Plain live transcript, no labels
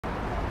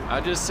I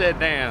just sat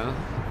down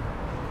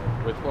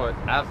with what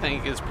I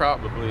think is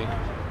probably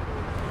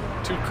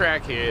two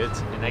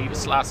crackheads and ate a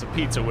slice of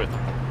pizza with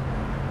them.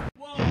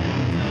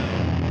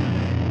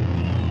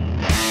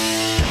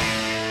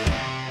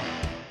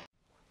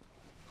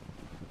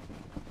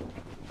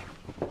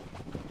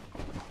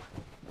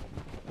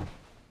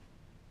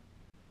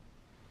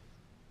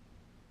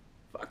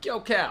 Fuck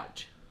your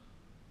couch.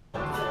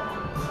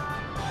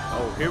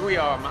 Oh, here we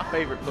are, my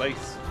favorite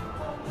place.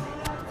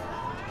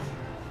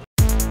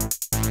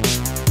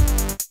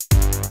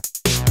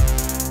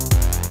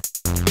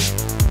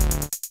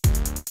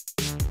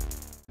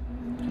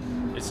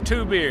 It's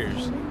 2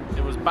 beers.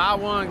 It was buy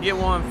one, get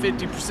one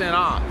 50%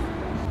 off.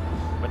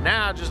 But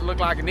now I just look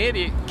like an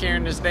idiot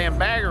carrying this damn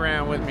bag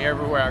around with me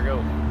everywhere I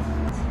go.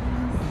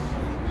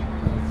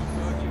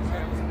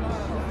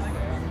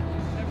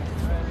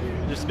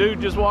 This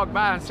dude just walked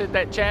by and set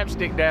that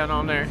chapstick down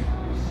on there.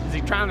 Is he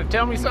trying to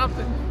tell me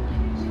something?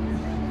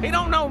 He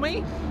don't know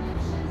me.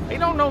 He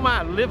don't know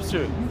my lips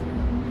are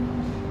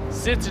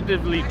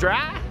sensitively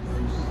dry.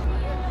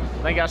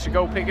 Think I should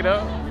go pick it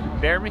up?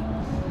 Dare me?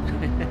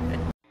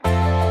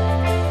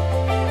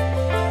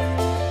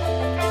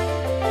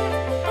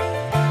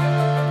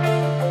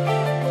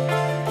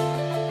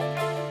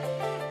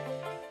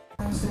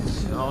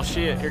 Oh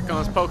shit, here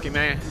comes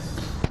Pokemon.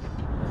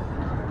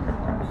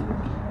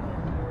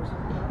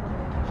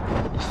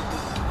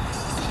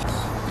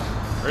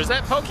 Or is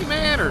that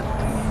Pokemon or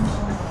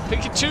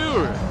Pikachu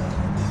or?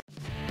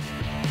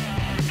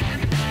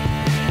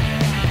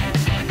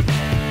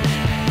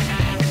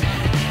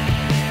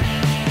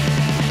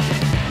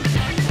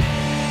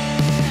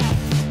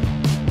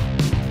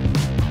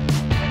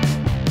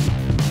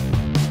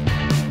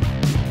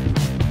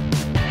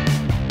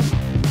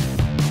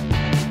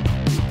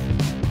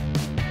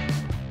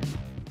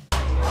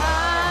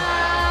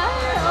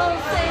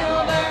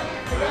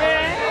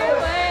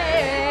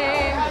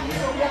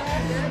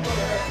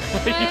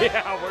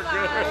 Yeah, we're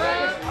good.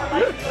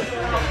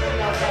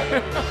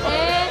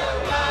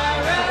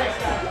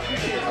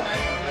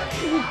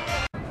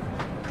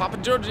 Papa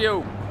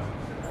Giorgio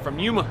from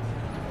Yuma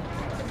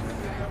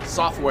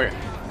Software.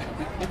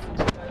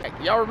 Hey,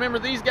 y'all remember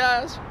these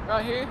guys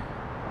right here?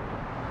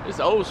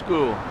 It's old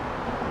school.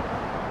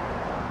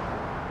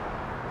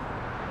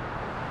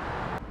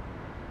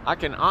 I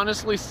can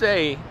honestly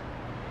say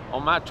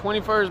on my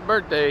 21st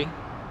birthday,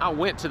 I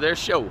went to their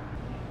show.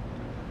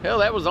 Hell,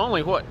 that was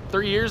only, what,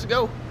 3 years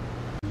ago?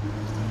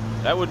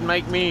 That would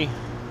make me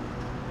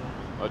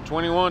a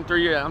 21,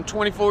 3 years. I'm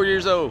 24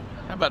 years old.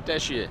 How about that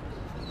shit?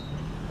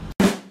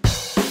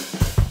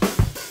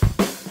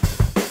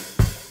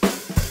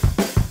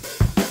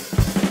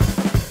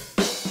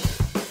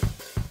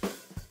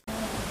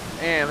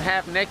 Damn,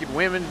 half-naked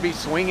women be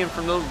swinging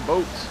from those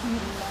boats.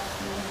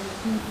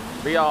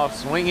 Be all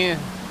swinging,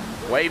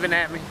 waving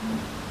at me,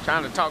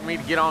 trying to talk me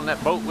to get on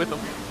that boat with them.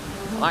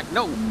 Like,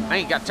 no, I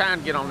ain't got time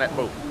to get on that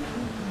boat.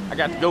 I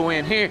got to go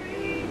in here,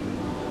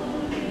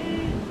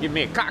 give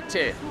me a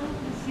cocktail.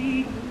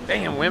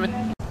 Damn,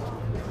 women.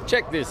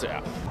 Check this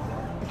out.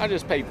 I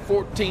just paid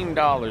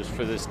 $14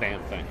 for this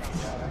damn thing.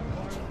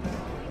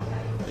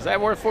 Is that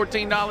worth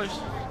 $14?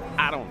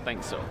 I don't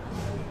think so.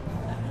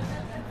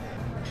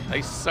 They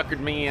suckered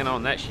me in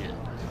on that shit.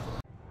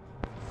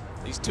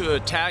 These two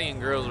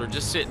Italian girls were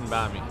just sitting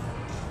by me.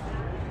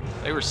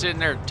 They were sitting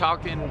there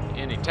talking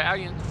in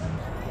Italian.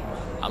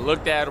 I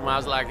looked at them, I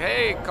was like,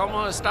 hey,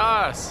 como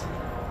estas?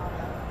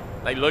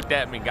 They looked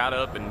at me, got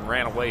up, and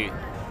ran away.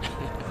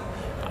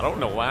 I don't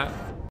know why.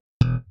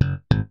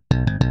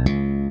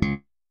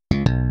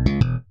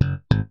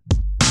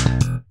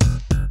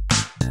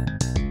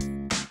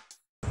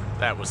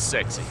 That was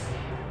sexy.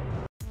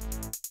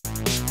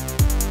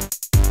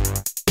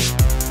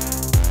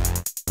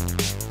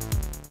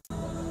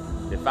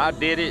 If I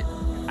did it,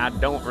 I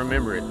don't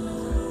remember it.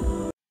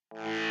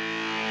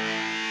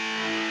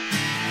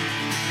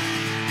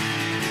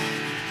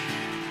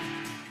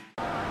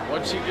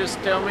 What'd she just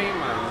tell me?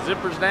 My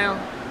zipper's down?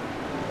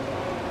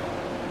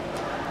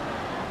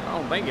 I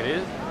don't think it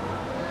is.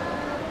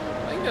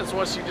 I think that's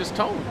what she just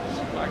told me.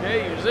 Like,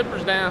 hey, your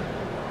zipper's down.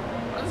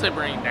 My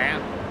zipper ain't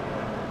down.